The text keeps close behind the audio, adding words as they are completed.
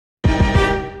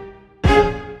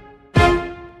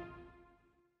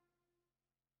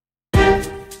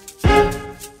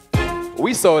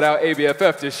We sold out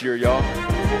ABFF this year, y'all.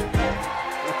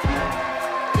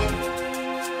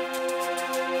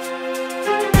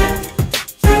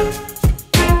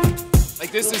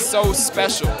 Like, this is so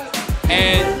special.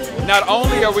 And not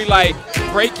only are we like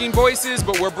breaking voices,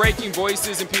 but we're breaking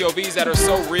voices and POVs that are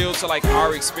so real to like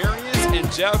our experience.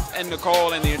 And Jeff and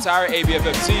Nicole and the entire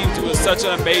ABFF team do such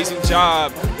an amazing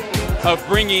job of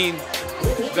bringing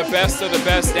the best of the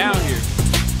best down here.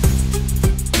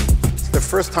 It's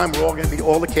the first time we're all going to be,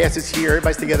 all the cast is here,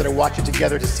 everybody's together to watch it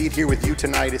together, to see it here with you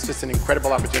tonight. It's just an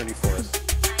incredible opportunity for us.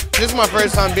 This is my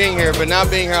first time being here, but now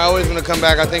being here, I always want to come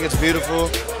back. I think it's beautiful,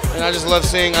 and I just love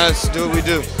seeing us do what we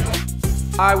do.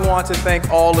 I want to thank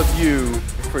all of you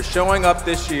for showing up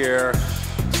this year,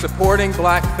 supporting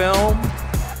Black film.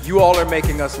 You all are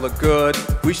making us look good.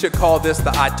 We should call this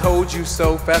the I Told You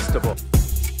So Festival.